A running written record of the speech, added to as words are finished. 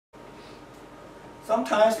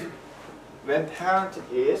sometimes when parent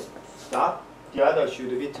is stopped, the other should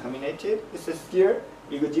be terminated. It's still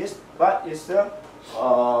exists, but it's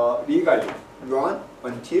legally run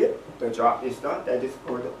until the job is done. That is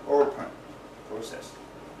called open process.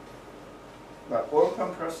 But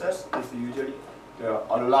open process is usually the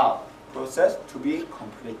allowed process to be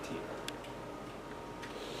completed.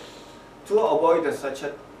 To avoid such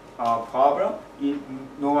a problem in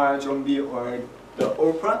normal zombie or the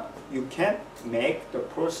open, you can make the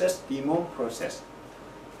process daemon process.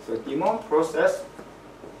 So daemon process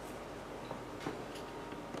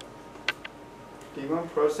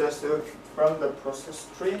from the process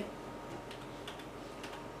tree.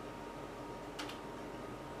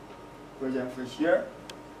 For example, here,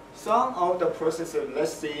 some of the processes,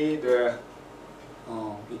 let's see the,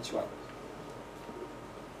 which one?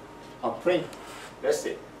 Print. Let's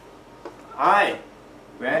see.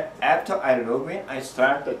 After I log in, I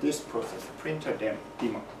start this process, printer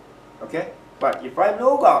daemon. Okay? But if I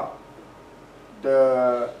log out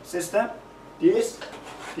the system, this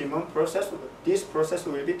process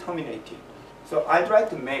will be terminated. So I try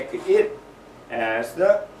to make it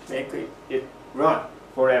run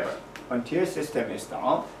forever until system is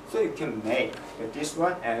down. So you can make this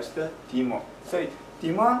one as the daemon. So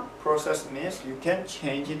daemon process means you can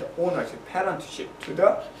change the ownership, parentship to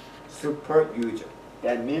the super user.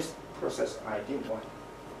 That means process ID 1.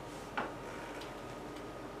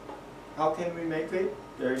 How can we make it?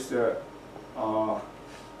 There is a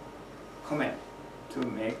command to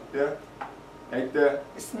make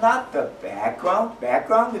it's not the background.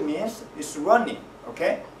 Background means it's running,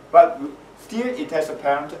 okay? But still it has a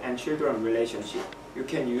parent and children relationship. You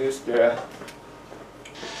can use this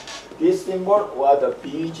symbol or the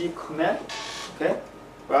BG command, okay?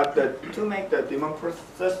 But to make the daemon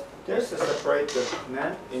process, there's a separate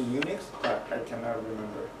command in Unix, but I cannot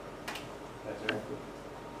remember.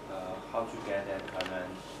 How to get that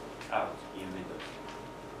command out in Windows?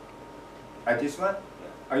 This one?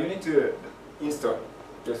 Yeah. You need to install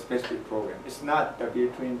the specific program. It's not the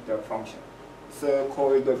built-in function. So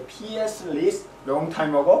called the PS list long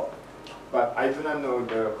time ago, but I do not know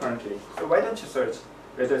the currently. So why don't you search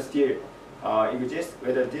whether still exists,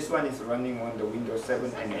 whether this one is running on the Windows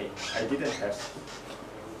 7 and 8. I didn't test.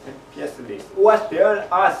 PS list. Or there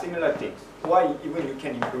are similar things. Or even you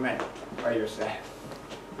can implement by yourself.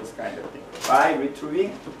 This kind of thing. By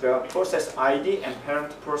retrieving the process ID and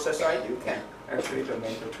parent process ID, you can actually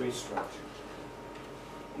make the tree structure.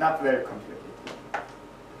 Not very complicated.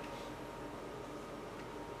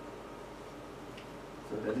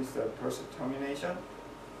 So that is the process termination.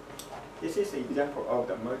 This is an example of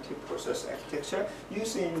the multi-process architecture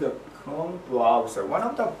using the Chrome browser. One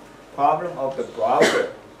of the problems of the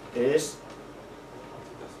browser is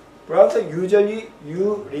usually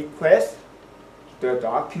you request the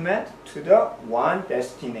document to the one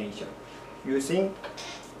destination using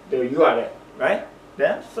the URL, right?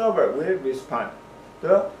 Then server will respond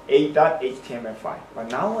the a.html file.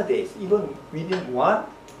 But nowadays, even within one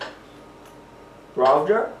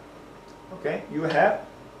browser, okay, you have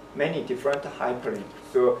many different hyperlinks.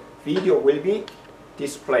 So video will be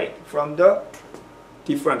displayed from the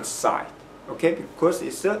different side, okay, because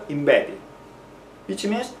it's embedded, which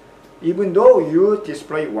means even though you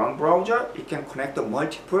display one browser, it can connect to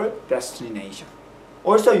multiple destinations.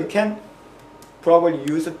 Also, you can probably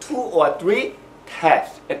use 2 or 3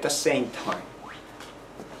 tabs at the same time.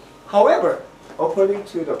 However, according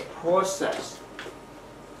to the process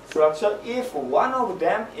structure, if one of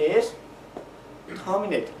them is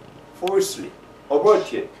terminated, falsely,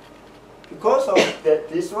 aborted, because of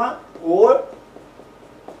this one, or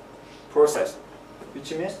process,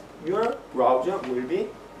 which means your browser will be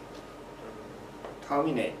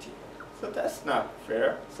terminated. So that's not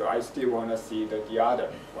fair. So I still want to see the other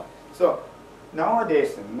one. So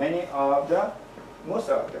nowadays, most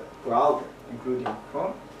of the browser, including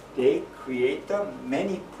Chrome, they create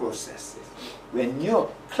many processes. When you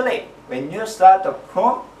start the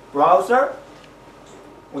Chrome browser,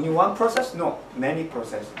 only one process? No, many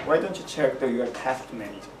processes. Why don't you check your task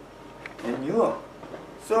manager?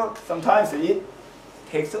 So sometimes it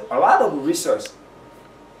takes a lot of resource.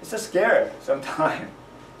 It's scary sometimes.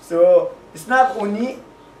 So it's not only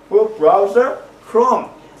for browser, Chrome.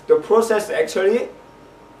 The process actually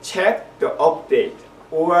check the update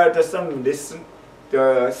or the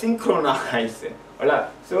synchronize a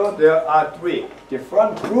lot. So there are 3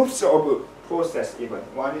 different groups of process even.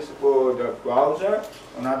 One is for the browser,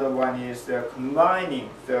 another one is combining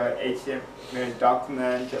the HTML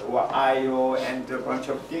document or I/O and a bunch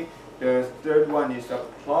of things. The third one is a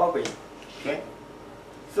plugin. Okay.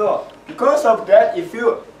 So because of that, if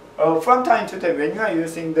you From time to time, when you are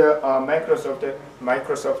using the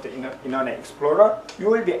Microsoft Internet Explorer, you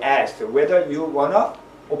will be asked whether you wanna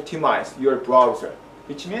optimize your browser.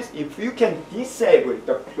 Which means if you can disable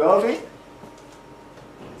the plugin,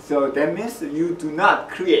 so that means you do not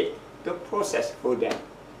create the process for them.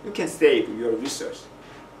 You can save your resource,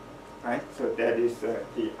 right? So that is the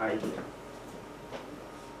idea.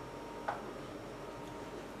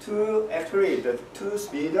 To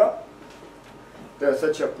speed up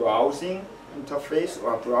such a browsing interface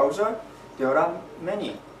or browser, there are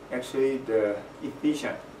many actually the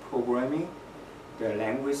efficient programming the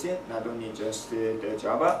language, not only just the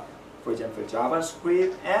Java, for example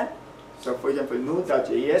JavaScript, and so for example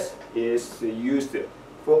Node.js is used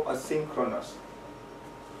for asynchronous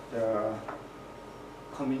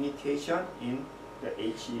communication in the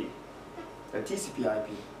HE, the TCP/IP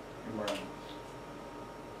environment.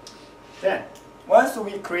 Then once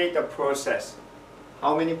we create a process,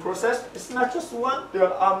 how many processes? It's not just one,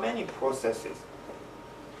 there are many processes.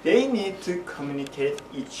 They need to communicate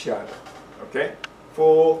each other, okay?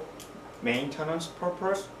 For maintenance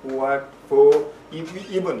purpose or for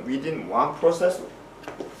even within one process.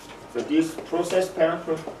 So this process, parent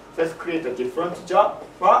process create a different job,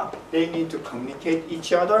 but they need to communicate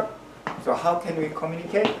each other. So how can we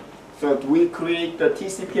communicate? So do we create the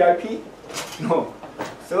TCP/IP? No.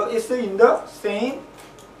 So it's in the same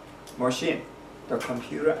machine, the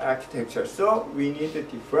computer architecture. So we need a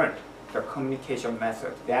different the communication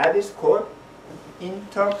method. That is called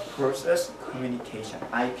inter-process communication,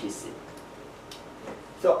 IPC.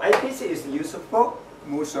 So IPC is used for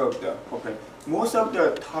most of the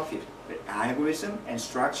topic, the algorithm and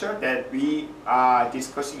structure that we are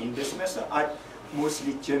discussing in this method are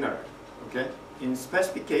mostly general. Okay. In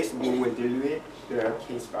specific case, we will deal with the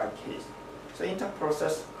case by case. So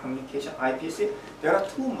inter-process communication, IPC, there are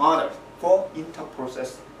two models for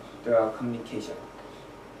inter-process communication.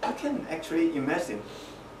 You can actually imagine.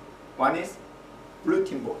 One is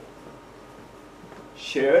bulletin board,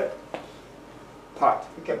 shared part.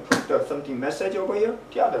 You can put something message over here.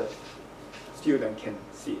 The other student can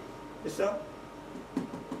see. It's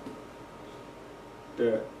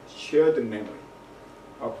the shared memory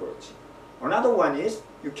approach. Another one is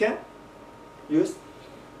you can use.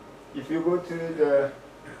 If you go to the,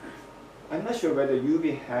 I'm not sure whether UB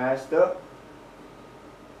has the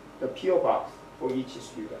PO box for each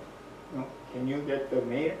student. No? Can you get the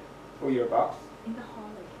mail for your box? In the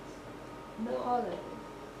holidays. In the holidays.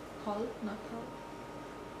 Hall, not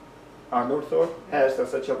hall. Northor has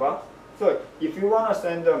such a box. So if you want to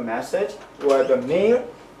send a message or the mail,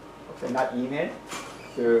 okay, not email.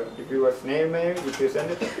 So if you want snail mail, if you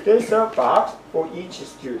send it, there's a box for each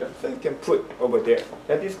student. So you can put over there.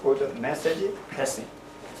 That is called the message passing.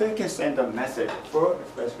 So you can send a message for a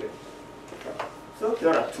specific. So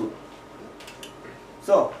there are two.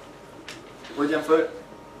 So for example,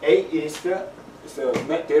 A is there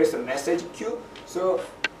is a message queue. So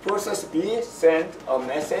process B send a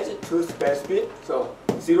message to specific. So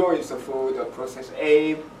 0 is for the process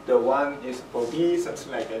A, the 1 is for B,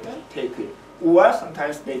 something like that. Then take it. Or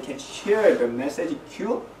sometimes they can share the message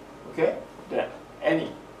queue. Okay, that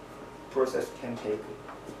any process can take it.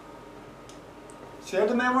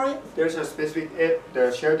 Shared memory, there's a specific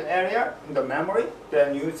the shared area in the memory.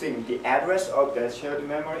 Then using the address of the shared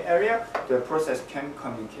memory area, the process can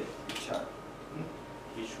communicate with each other.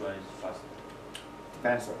 Which one is faster?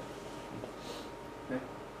 Depends on. Okay.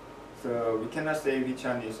 So we cannot say which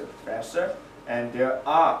one is faster, and there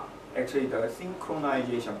are actually the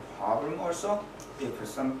synchronization problem also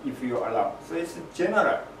if you allow. So it's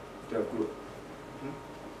general the group.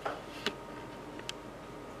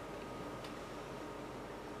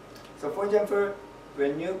 So for example,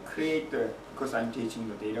 when you create because I'm teaching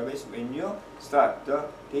the database, when you start the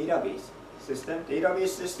database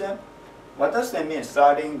system, what does that mean?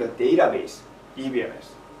 Starting the database, DBMS.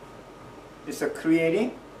 It's a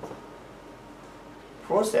creating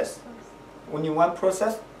process. Only one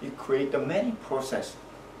process, you create the many process.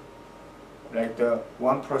 Like the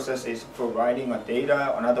one process is for writing a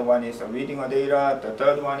data, another one is reading a data, the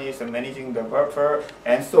third one is managing the buffer,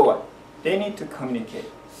 and so on. They need to communicate.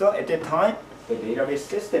 So at that time, the database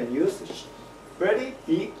system uses very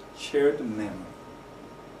big shared memory.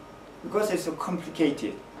 Because it's so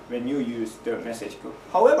complicated when you use the message group.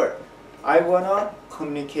 However, I want to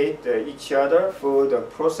communicate each other for the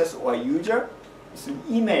process or user. It's an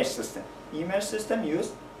email system. Email system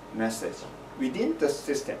use message within the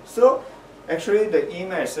system. So actually the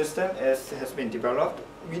email system has been developed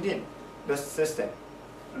within the system.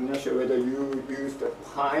 I'm not sure whether you use the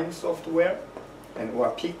Pine software or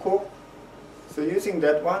Pico. So using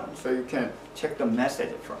that one, so you can check the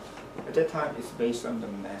message first. At that time, it's based on the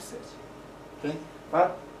message. Okay,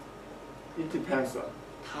 but it depends on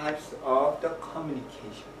types of the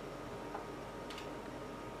communication.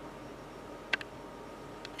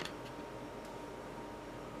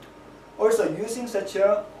 Also, using such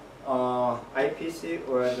a IPC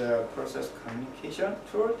or the process communication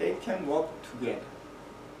tool, they can work together.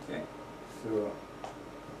 Okay, so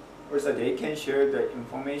also they can share the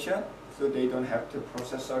information, so they don't have to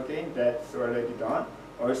process again. That's already done.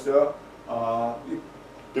 Also,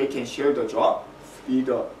 they can share the job, speed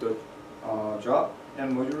up the job,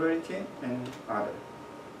 and modularity and other.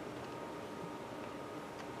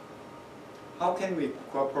 How can we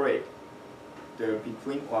cooperate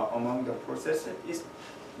between or among the processes? Is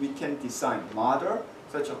we can design model,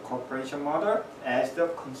 such a cooperation model, as the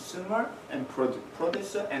consumer and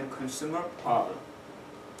producer and consumer problem.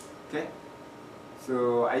 Okay,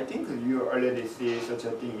 so I think you already see such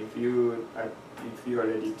a thing if you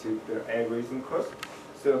already took the algorithm course.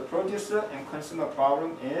 So producer and consumer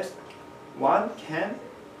problem is one can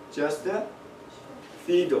just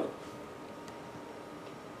feed on.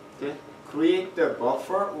 Okay, create the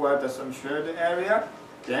buffer or some shared area.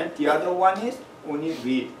 Then the other one is only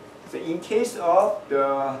read. So in case of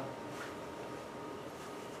the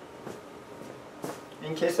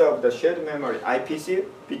shared memory IPC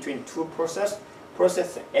between two process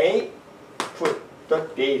A put the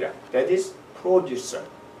data, that is producer,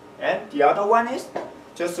 and the other one is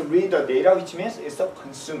just read the data, which means it's a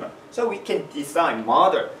consumer. So we can design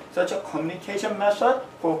model such a communication method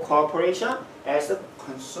for cooperation as a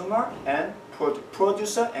consumer and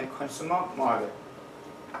producer and consumer model.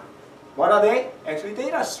 What are they? Actually,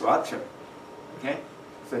 data structure. Okay,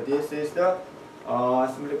 so this is the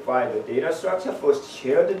simplified data structure for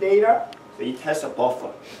shared data. So it has a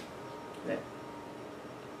buffer. Okay.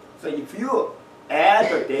 So if you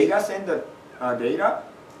add the data and the data,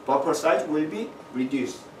 buffer size will be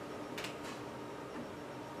reduced.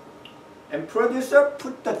 And producer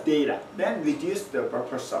put the data, then reduce the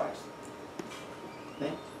buffer size.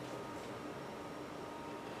 Okay.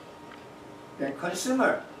 Then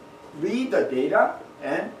consumer read the data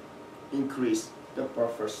and increase the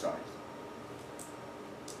buffer size.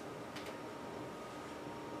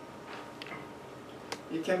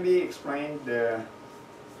 It can be explained,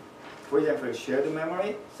 for example, shared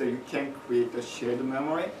memory. So you can create a shared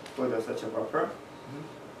memory for such a buffer.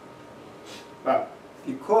 But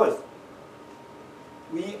because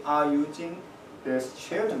we are using the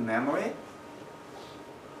shared memory,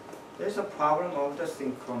 there's a problem of the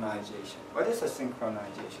synchronization. What is a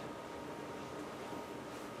synchronization?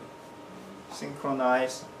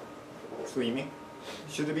 Synchronize swimming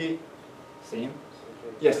should be same.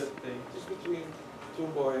 Yes. Just between two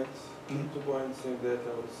points, same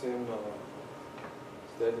data with same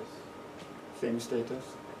status. Same status.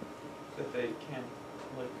 That they can't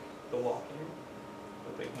like the walking,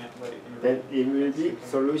 but they can't like. That it will be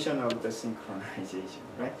solution of the synchronization,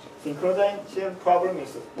 right? Synchronization problem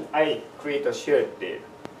is I create a shared data,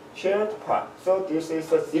 shared part. So this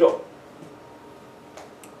is a 0.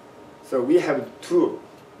 So we have two,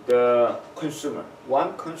 the consumer.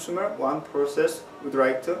 One consumer, one process would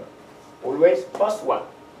like to always +1.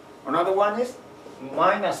 Another one is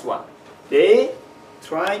 -1. They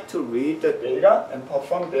try to read the data and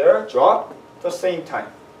perform their job at the same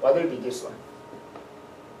time. What will be this one?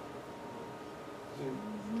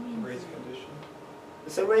 Race condition.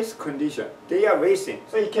 It's a race condition. They are racing.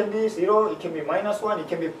 So it can be 0, it can be -1, it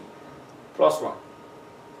can be +1.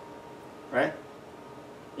 Right?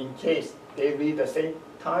 In case they read the same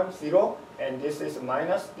time 0 and this is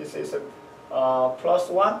minus, this is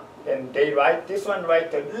 +1, then they write this one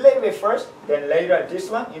right a little bit first, then later this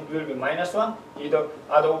one it will be -1. Either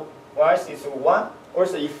otherwise it's 1.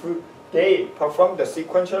 Also if they perform the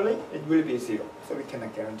sequentially, it will be 0. So we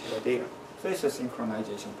cannot guarantee the data. So it's a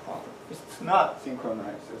synchronization problem. It's not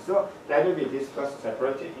synchronized. So that will be discussed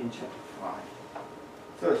separately in chapter 5.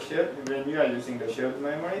 So shared, when you are using the shared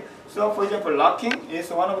memory, so for example, locking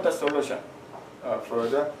is one of the solutions for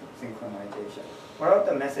the synchronization. What about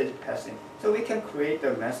the message passing? So we can create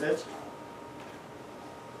the message.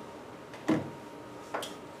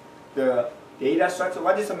 The data structure.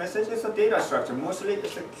 What is a message? It's a data structure. Mostly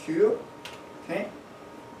it's a queue. Okay.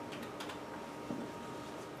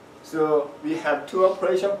 So we have two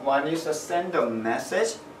operations. One is to send the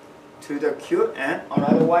message to the queue, and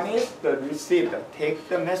another one is to receive, take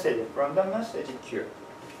the message from the message queue.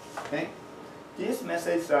 Okay. This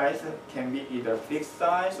message size can be either fixed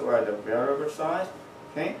size or the variable size.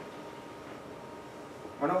 Okay.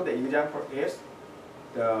 One of the example is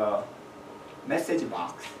the message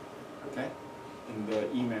box. Okay. in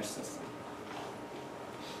the email system.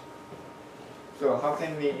 So how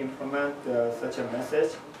can we implement such a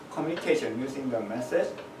message communication using the message?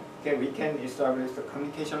 Okay, we can establish the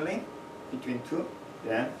communication link between two,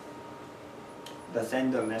 then the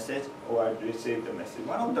send the message or receive the message.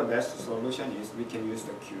 One of the best solution is we can use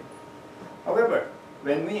the queue. However,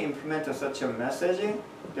 when we implement such a messaging,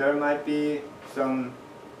 there might be some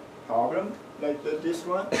problem like this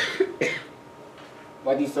one.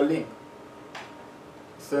 What is the link?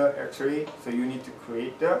 So actually, you need to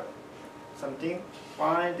create something,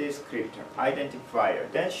 find descriptor,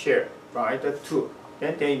 identifier, then share by the two.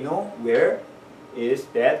 Then they know where is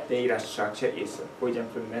that data structure is. For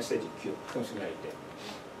example, message queue, something like that.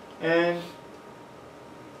 And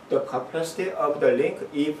the capacity of the link,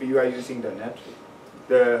 if you are using the network,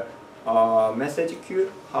 the message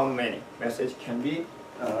queue, how many message can be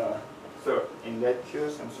served in that queue,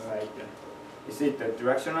 something like that. Is it the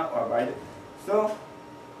directional or by the, so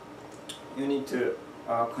you need to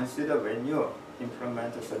consider when you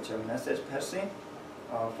implement such a message passing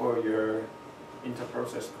for your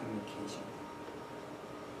interprocess communication.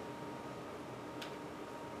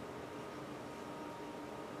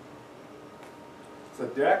 So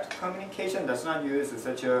direct communication does not use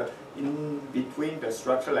such a in between the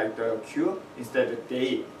structure like the queue. Instead,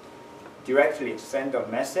 they directly send a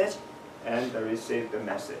message and receive the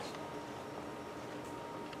message.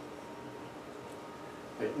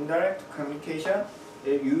 The indirect communication,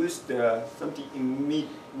 they use something in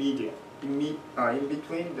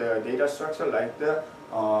between the data structure like the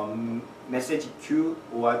message queue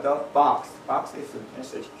or the box. Box is a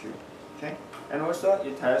message queue. Okay, and also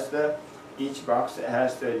it has each box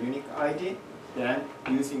has the unique ID. Then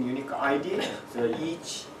using unique ID, so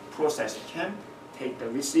each process can take the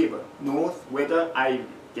receiver, knows whether I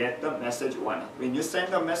get the message or not. When you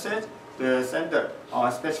send a message, the sender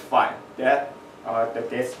specify that the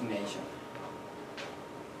destination.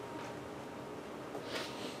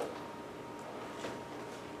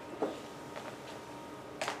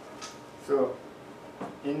 So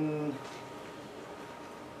in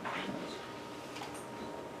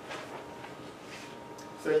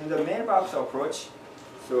the mailbox approach,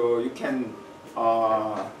 so you can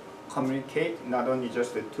communicate not only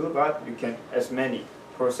just the two, but you can as many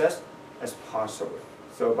process as possible.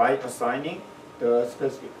 So by assigning the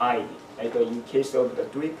specific ID, like in case of the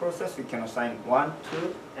 3 process, you can assign 1,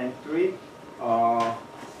 2, and 3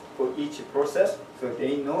 for each process, so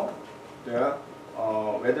they know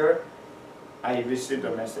whether I received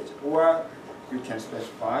the message, or you can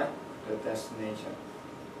specify the destination.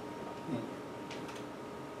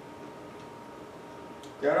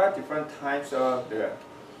 There are different types of the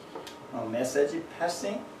message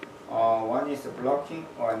passing. One is blocking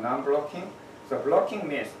or non-blocking. So blocking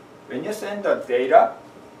means when you send the data,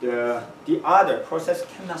 the other process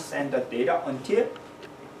cannot send the data until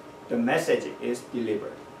the message is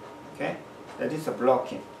delivered. Okay, that is a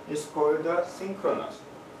blocking. It's called synchronous.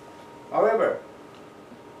 However,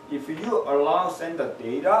 if you allow send the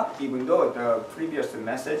data, even though the previous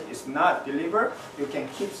message is not delivered, you can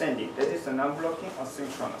keep sending. That is a non-blocking or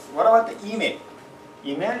synchronous. What about the email?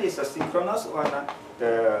 Email is a synchronous or not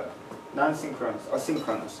the non-synchronous or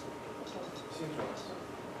synchronous? Synchronous.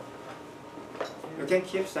 You can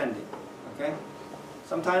keep sending. Okay.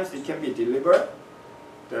 Sometimes it can be delivered.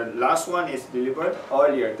 The last one is delivered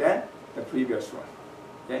earlier than the previous one.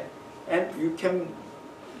 Okay, and you can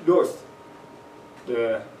lose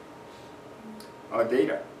the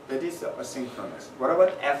data. That is asynchronous. What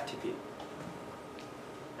about FTP?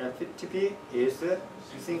 FTP is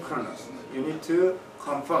synchronous. You need to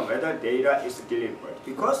confirm whether data is delivered.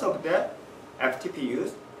 Because of that, FTP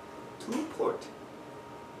use 2 ports.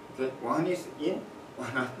 Okay, one is in,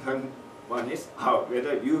 one is out,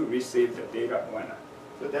 whether you receive the data or not.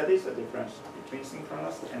 So that is the difference between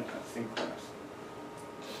synchronous and asynchronous.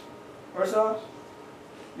 Also,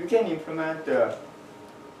 you can implement the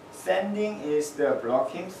sending is the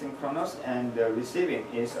blocking synchronous and the receiving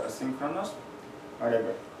is asynchronous,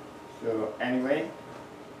 whatever. So anyway,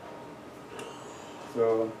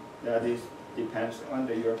 so that is depends on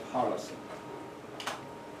your policy.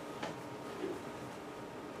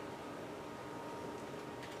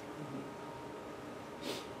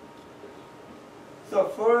 So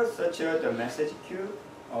for such the message queue,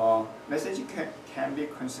 message can be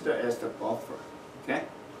considered as the buffer. Okay,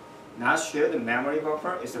 not shared memory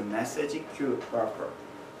buffer is a message queue buffer.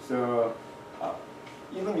 So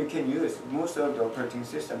even you can use most of the operating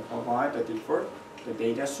system provide the default the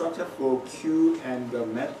data structure for queue and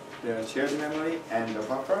the shared memory and the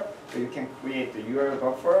buffer. So you can create the URL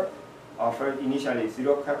buffer offer initially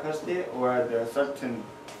 0 capacity or the certain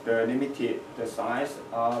the limited the size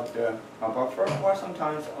of the buffer, or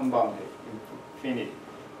sometimes unbounded infinity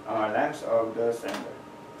length of the sender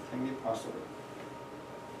can be possible.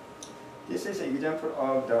 This is an example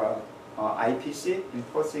of the IPC in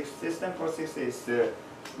POSIX system. POSIX is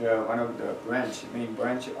one of the main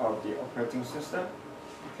branch of the operating system.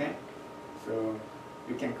 Okay, so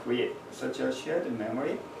you can create such a shared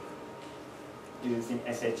memory using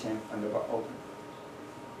SHM underbar open.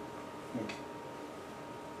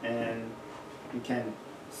 And you can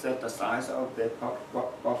set the size of the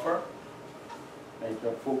buffer like the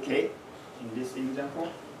 4K in this example.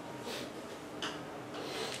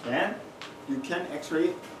 Then you can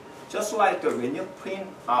actually, just like when you print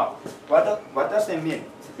out, what does it mean?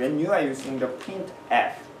 When you are using the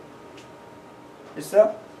printf, it's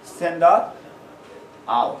a standard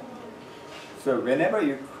out. So whenever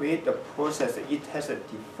you create the process, it has a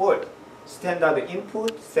default standard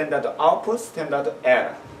input, standard output, standard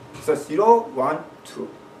error. So 0, 1, 2.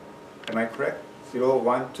 Am I correct? 0,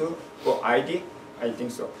 1, 2 for ID? I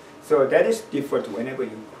think so. So that is default whenever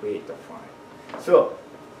you create the file. So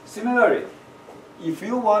similarly, if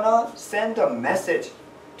you want to send a message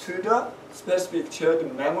to the specific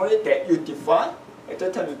shared memory that you define, at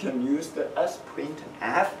that time you can use the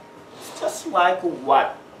sprintf. It's just like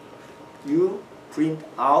what you print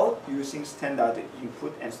out using standard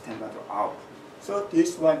input and standard output. So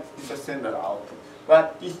this one is a standard output.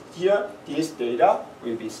 But this data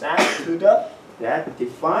will be sent to that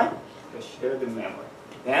define the shared memory.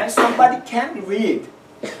 Then somebody can read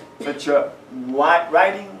such a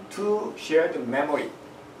writing to shared memory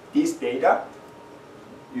this data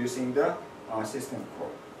using the system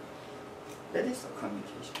code. That is a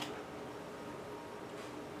communication.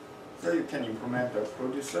 So you can implement the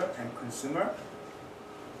producer and consumer,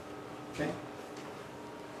 okay,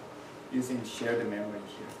 using shared memory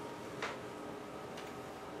here.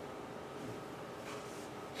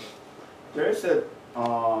 There is a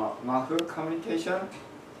Mahu communication,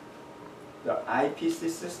 the IPC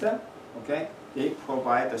system, okay. They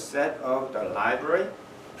provide a set of the library,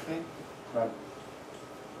 okay, but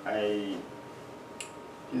I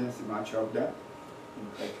didn't see much of them in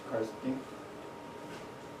practical thing.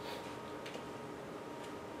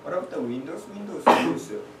 What about the Windows? Windows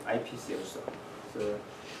use IPC also. So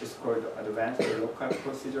it's called Advanced Local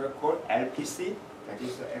Procedure called LPC. That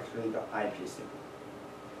is actually the IPC.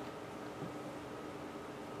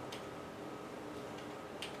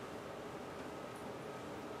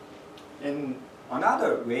 And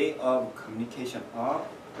another way of communication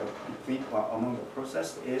between or among the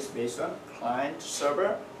process is based on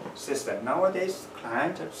client-server system. Nowadays,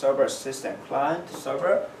 client-server system,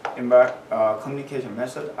 client-server communication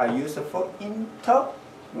methods are used for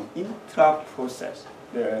intra-process,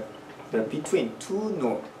 the between two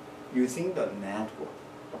nodes using the network.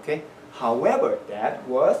 Okay. However, that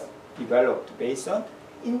was developed based on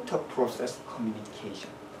inter-process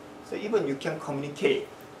communication. So even you can communicate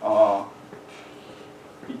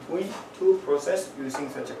between two processes using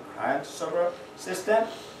such a client-server system.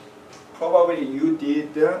 Probably you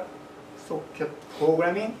did the socket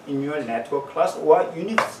programming in your network class or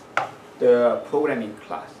Unix, the programming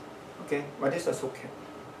class. Okay, what is a socket?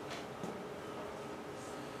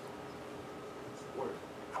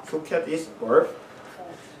 Socket is birth,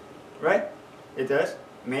 right? It has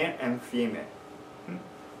male and female.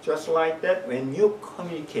 Just like that, when you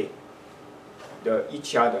communicate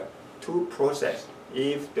each other, two processes,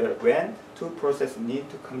 when two processes need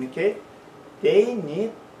to communicate, they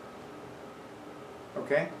need,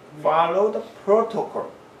 okay, follow the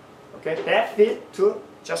protocol. Okay, that fit to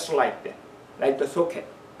just like that, like the socket,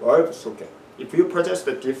 bulb socket. If you purchase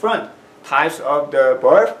the different types of the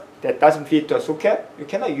bulb that doesn't fit the socket, you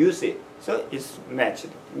cannot use it. So it's matched.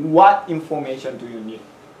 What information do you need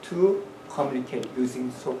to communicate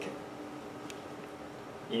using socket?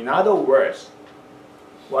 In other words,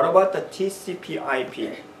 what about the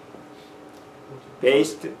TCP/IP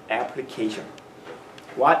based application?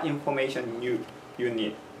 What information you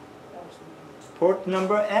need? Port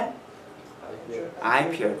number and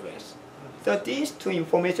IP address. So these two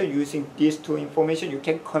information, using these two information, you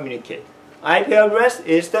can communicate. IP address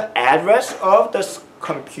is the address of the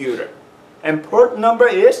computer, and port number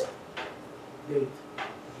is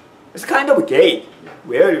it's kind of a gate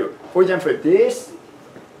where you, for example, this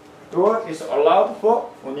door is allowed for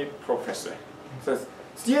only professor. So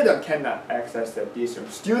student cannot access this room.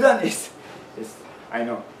 Student is I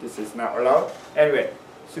know this is not allowed. Anyway,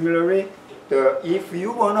 similarly, if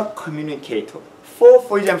you want to communicate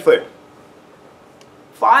for example,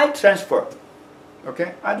 file transfer,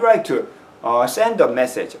 okay, I'd like to send a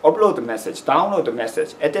message, upload the message, download the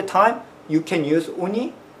message. At that time, you can use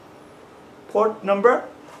only port number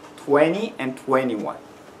 20 and 21.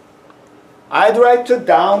 I'd like to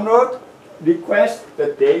download, request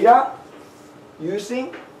the data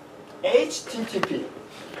using HTTP.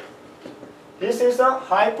 This is a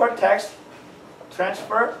hypertext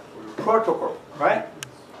transfer protocol, right?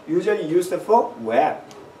 Usually used for web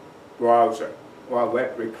browser or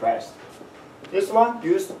web request. This one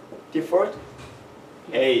use default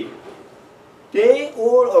A.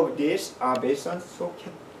 All of these are based on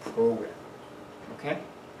socket program. Okay?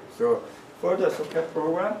 So for the socket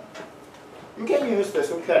program, you can use the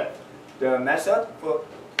socket, the method for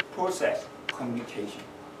process communication.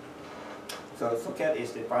 So socket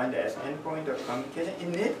is defined as endpoint of communication. It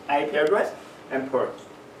needs IP address and port.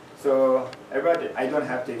 So everybody, I don't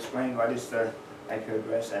have to explain what is the IP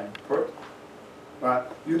address and port.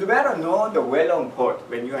 But you'd better know the well-known port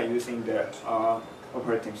when you are using the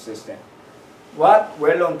operating system. What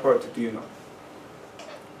well-known port do you know?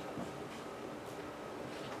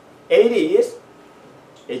 80 is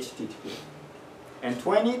HTTP. And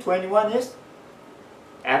 2021 is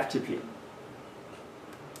FTP.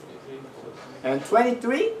 And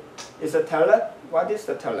 23 is a telnet. What is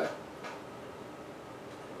the telnet?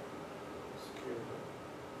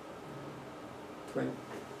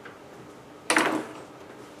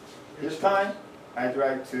 This time, I'd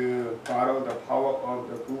like to borrow the power of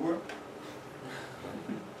the Google.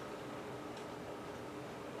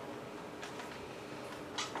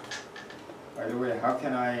 By the way, how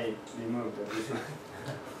can I remove the this one?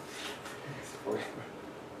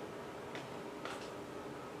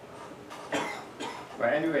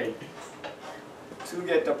 But anyway, to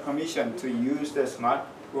get the permission to use the smart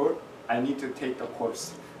board, I need to take the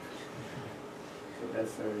course. So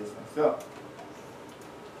that's the reason. So,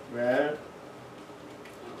 well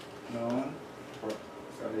known port.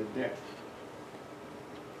 So right there.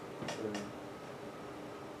 So,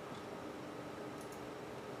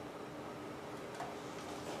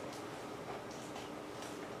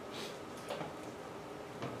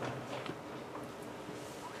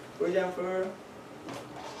 for example,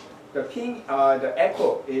 the ping, the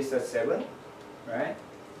echo is a 7, right?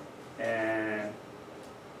 And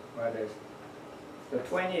what is the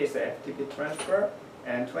 20 is the FTP transfer,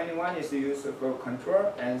 and 21 is used for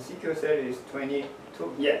control, and CQ cell is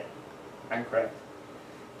 22. Yeah, I'm correct.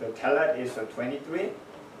 The telnet is a 23.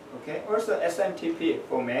 Okay. Also SMTP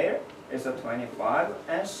for mail is a 25,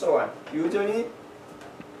 and so on. Usually,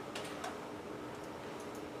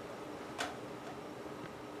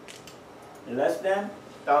 less than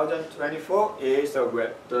 1024 is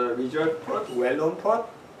the result port, well-known port,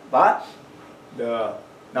 but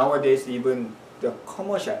nowadays even the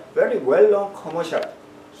commercial, very well-known commercial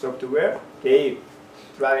software, they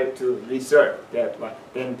try to reserve that one.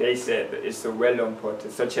 Then they said it's a well-known port,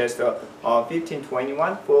 such as the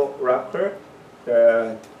 1521 for Oracle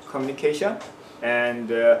communication, and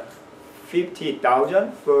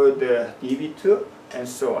 50,000 for the DB2, and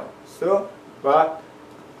so on. So, but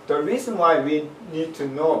the reason why we need to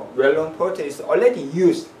know well-known port is already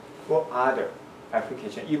used for other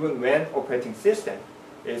applications, even when operating system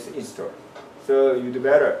is installed. So you'd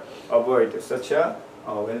better avoid such a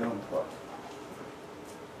well-known port.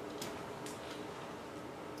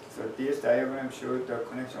 So this diagram shows the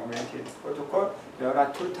connection-oriented protocol. There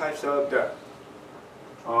are two types of the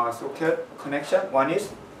socket connection. One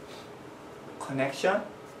is connection,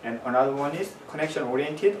 and another one is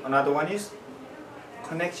connection-oriented. Another one is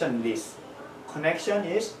connection list. Connection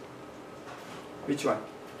is which one?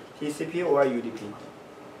 TCP or UDP?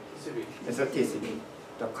 TCP. It's a TCP.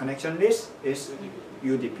 The connection list is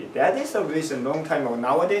UDP. That is the reason long time ago.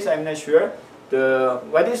 Nowadays, I'm not sure.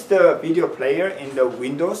 What is the video player in the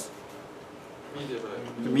Windows? Media player.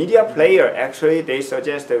 The media player, actually, they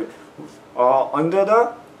suggest under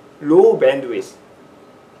the low bandwidth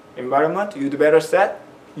environment, you'd better set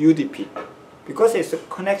UDP, because it's a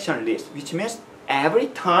connection list, which means every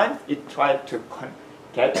time it tries to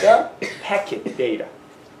get the packet data.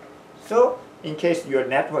 So in case your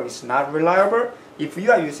network is not reliable, if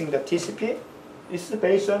you are using the TCP, it's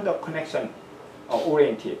based on the connection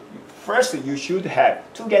oriented. First, you should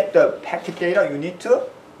have, to get the packet data, you need to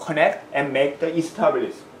connect and make the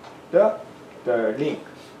establish the link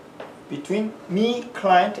between me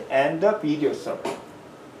client and the video server.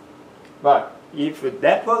 But if the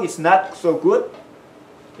network is not so good,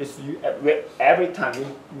 every time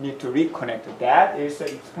you need to reconnect. That is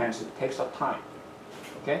expensive, takes a time.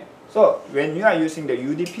 Okay? So when you are using the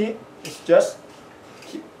UDP, it's just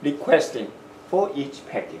keep requesting for each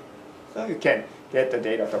packet. So you can get the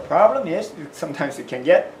data. The problem is sometimes you can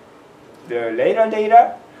get the later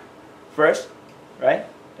data first, right?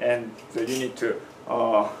 And so you need to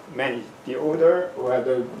manage the order, or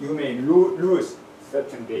you may lose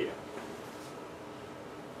certain data.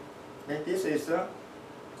 And this is a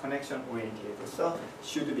connection oriented, so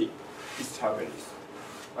should be established.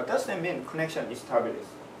 What does that mean, connection established?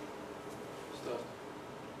 Start.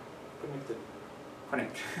 Connected.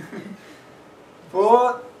 Connect.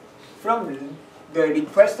 From the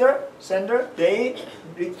requester, sender, they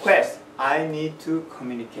request, I need to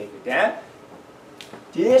communicate with them.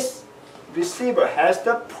 This receiver has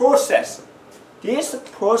the process. This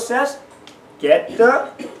process get the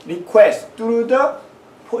request through the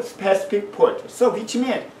specific port. So which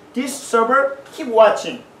means this server keep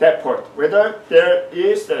watching that port, whether there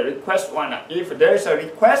is a request or not. If there is a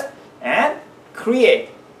request, and create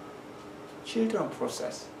children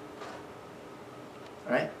process,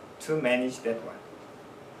 right, to manage that one.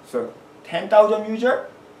 So 10,000 user,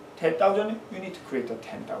 10,000, you need to create a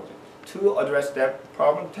 10,000. To address that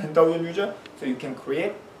problem, 10,000 user, so you can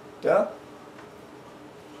create the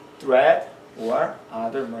thread or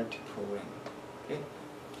other multi-programming. Okay?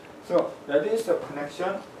 So that is the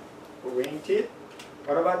connection oriented.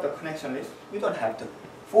 What about the connection list? You don't have to.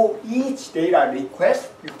 For each data request,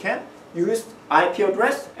 you can use IP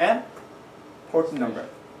address and port number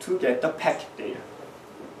to get the packet data.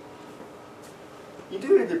 It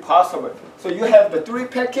will be possible. So you have the 3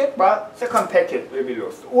 packet, but second packet will be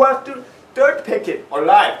lost. Or the third packet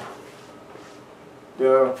alive.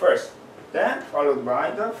 The first. Then followed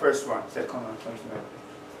by the first one, second one, something like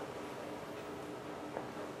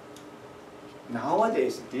that.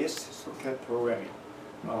 Nowadays, this socket programming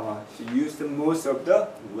use most of the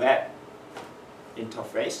web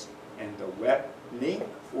interface and the web link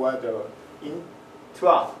for the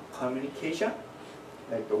intra-communication,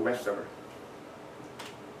 like the web server.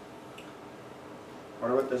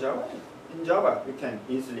 What about the Java? In Java, you can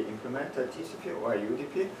easily implement a TCP or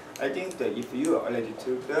UDP. I think that if you already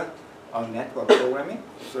took the network programming,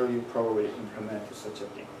 so you probably implement such a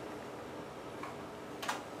thing.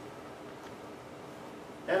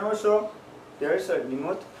 And also, there is a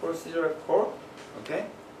remote procedural call, okay?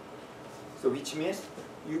 So which means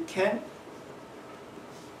you can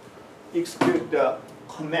execute the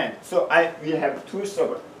command. So we have 2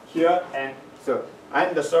 servers here, and so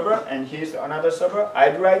I'm the server and he's another server.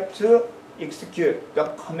 I'd like to execute the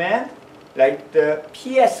command like the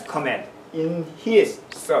PS command in his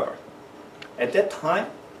server. At that time,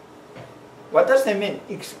 what does that mean,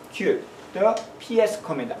 execute the PS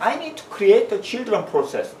command? I need to create the children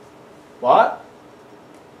process. What?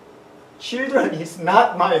 Children is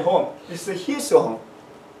not my home, it's his home.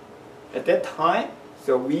 At that time,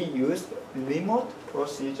 so we use remote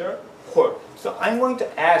procedure call. So I'm going to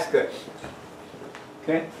ask,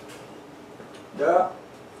 okay, the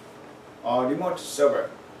remote server,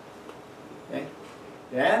 okay,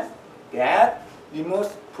 then that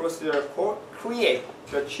remote procedure call create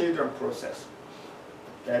the children process.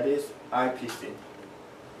 That is IPC.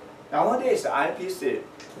 Nowadays, IPC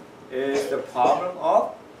is the problem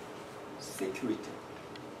of security,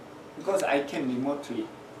 because I can remotely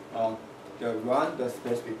run the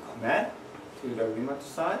specific command to the remote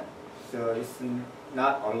side, so it's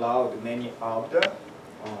not allowed many of the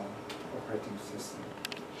operating system.